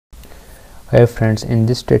Hi friends, in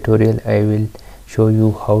this tutorial I will show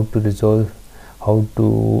you how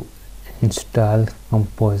to install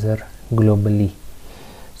Composer globally.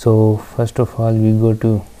 So first of all we go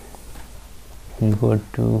to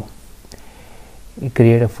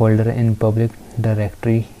create a folder in public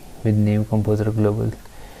directory with name Composer Global.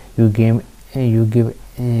 You give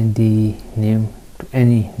the name to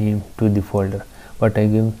any name to the folder, but I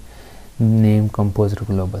give name Composer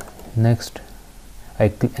Global. Next I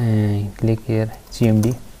click here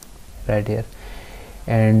cmd right here,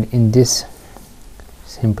 and in this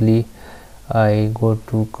simply I go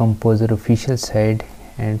to Composer official site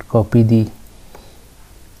and copy the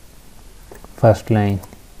first line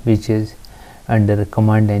which is under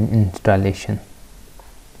command line installation.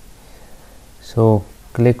 So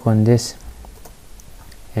click on this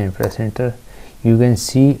and press enter. You can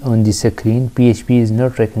see on the screen PHP is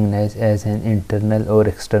not recognized as an internal or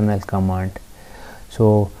external command.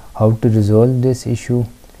 So how to resolve this issue?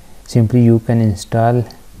 Simply you can install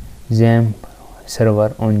XAMPP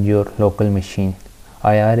server on your local machine.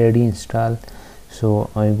 I already installed, so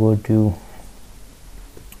I go to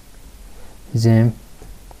XAMPP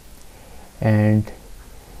and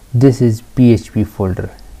this is PHP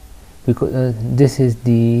folder, because this is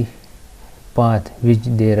the path which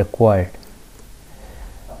they required.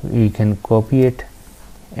 We can copy it,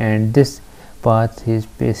 and this path is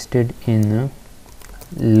pasted in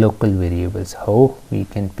local variables. How we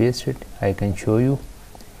can paste it, I can show you.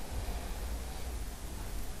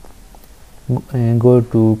 Go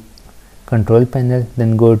to control panel,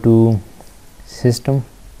 then go to system,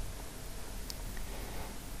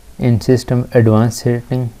 in system advanced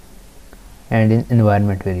setting, and in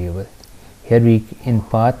environment variable. Here we in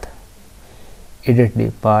path edit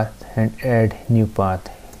the path and add new path.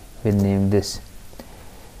 We name this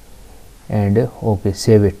and okay,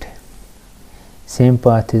 save it. Same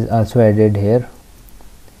path is also added here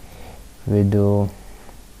with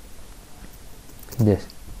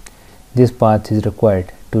this path is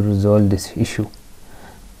required to resolve this issue.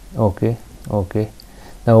 Okay,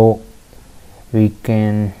 now we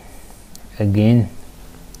can again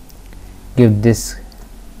give this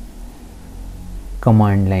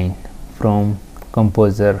command line from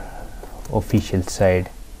Composer official side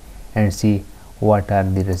and see what are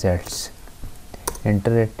the results.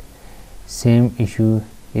 Enter it. Same issue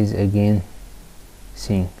is again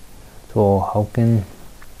seen. So how can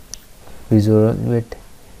we resolve it?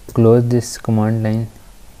 Close this command line,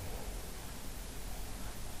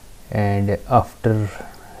 and after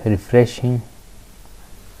refreshing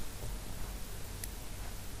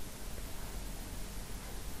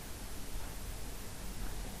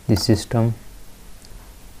the system,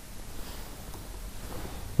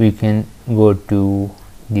 we can go to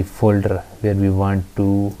the folder where we want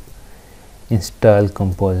to install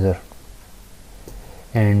Composer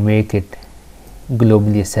and make it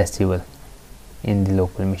globally accessible in the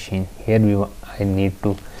local machine. Here I need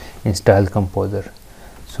to install Composer,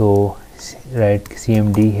 so write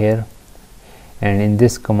cmd here, and in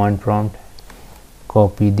this command prompt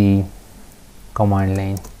copy the command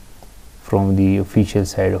line from the official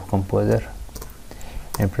side of Composer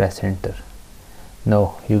and press enter.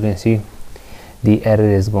 Now you can see the error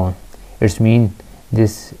is gone. It means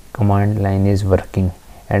this command line is working,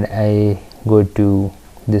 and I go to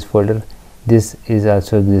this folder. This is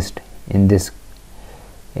also exist in this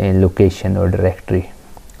location or directory.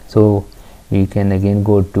 So we can again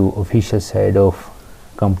go to official side of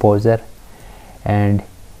Composer and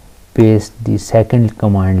paste the second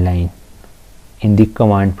command line in the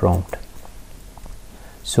command prompt.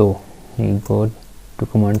 So we go to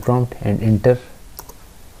command prompt and enter.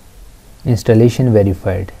 Installation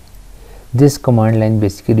verified. This command line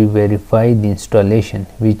basically verifies the installation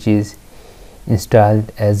which is installed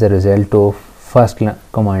as a result of first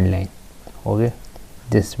command line. Okay,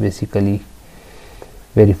 this basically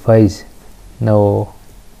verifies. Now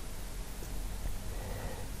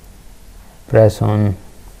press on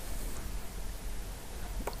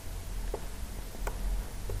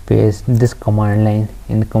paste this command line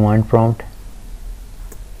in command prompt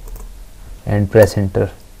and press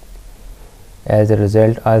enter. As a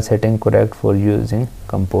result, all settings correct for using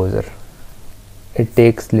Composer. It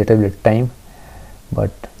takes little bit time,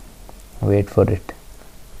 but wait for it.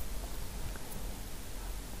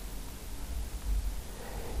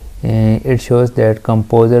 It shows that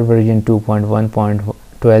Composer version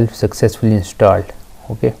 2.1.12 successfully installed.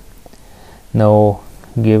 Okay, now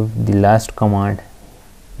give the last command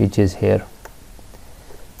which is here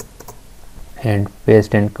and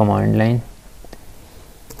paste in command line,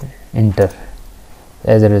 enter.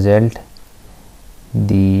 As a result,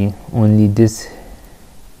 the only this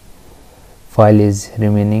file is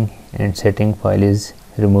remaining and setting file is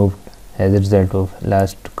removed as a result of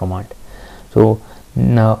last command. So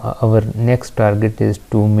now our next target is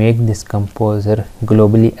to make this composer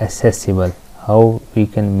globally accessible. How we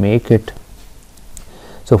can make it?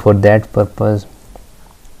 So for that purpose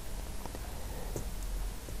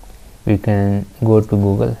we can go to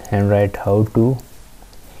Google and write how to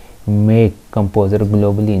make composer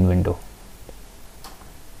globally in window.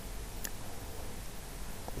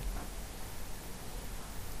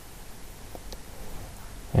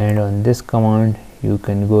 And on this command you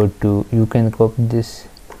can copy this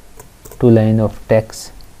 2 line of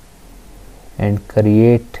text and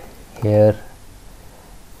create here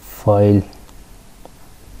file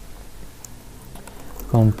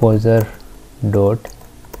composer.bat,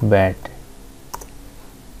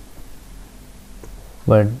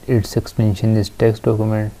 but its extension is text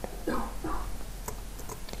document.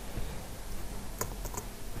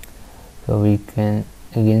 So we can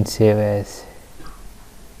again save as.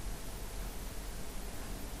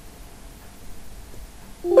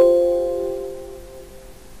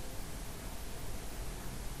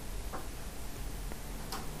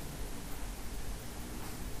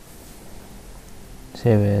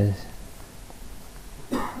 Save as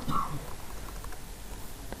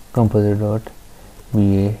composer.bat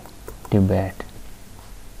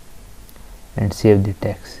and save the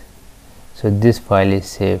text. So this file is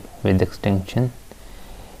saved with extension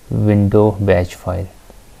window batch file.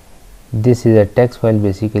 This is a text file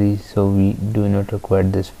basically, so we do not require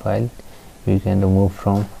this file. We can remove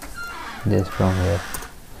from this from here.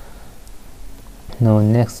 Now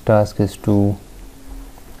next task is to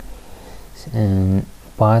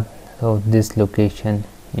path of this location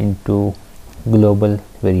into global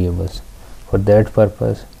variables. For that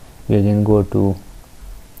purpose we again go to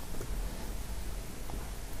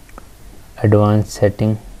advanced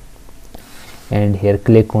setting and here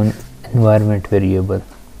click on environment variable.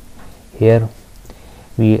 Here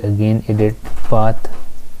we again edit path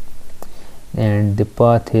and the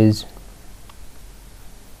path is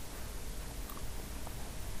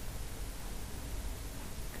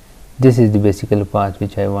this is the basic path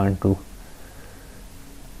which I want to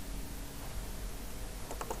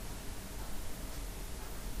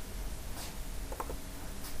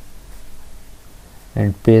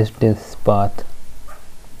and paste this path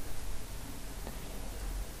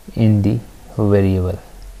in the variable.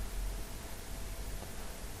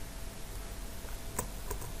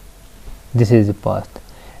 This is the path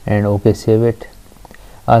and OK, save it.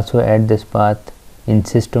 Also add this path in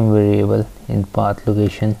system variable in path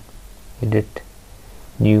location, edit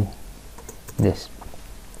new this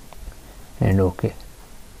and OK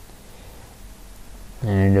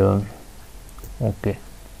and OK.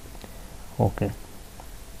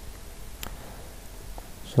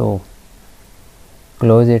 So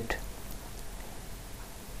close it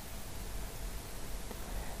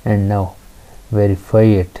and now verify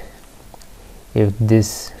it if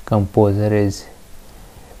this composer is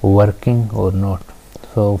working or not.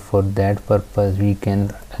 So for that purpose we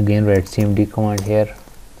can again write cmd command here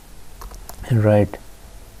and write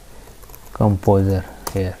composer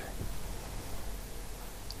here.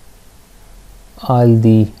 All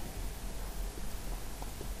the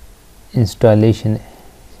installation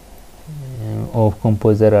of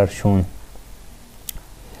composer are shown.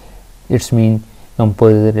 It's mean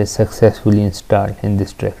composer is successfully installed in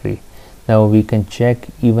this directory. Now we can check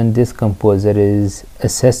even this composer is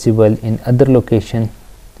accessible in other location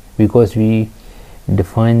because we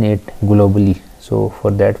define it globally. So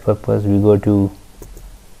for that purpose we go to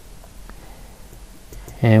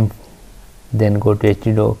amp, then go to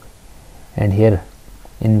htdoc and here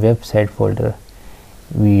in website folder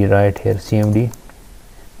we write here cmd.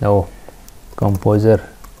 Now composer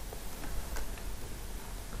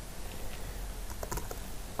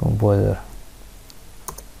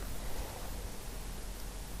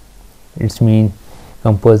it's mean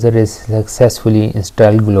composer is successfully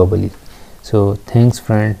installed globally. So thanks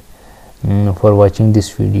friend for watching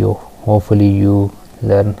this video. Hopefully you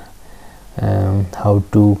learn how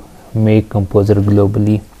to make composer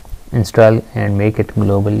globally, install and make it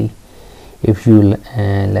globally. If you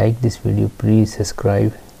like this video, please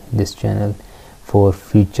subscribe this channel for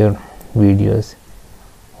future videos.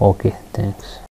 Okay, thanks.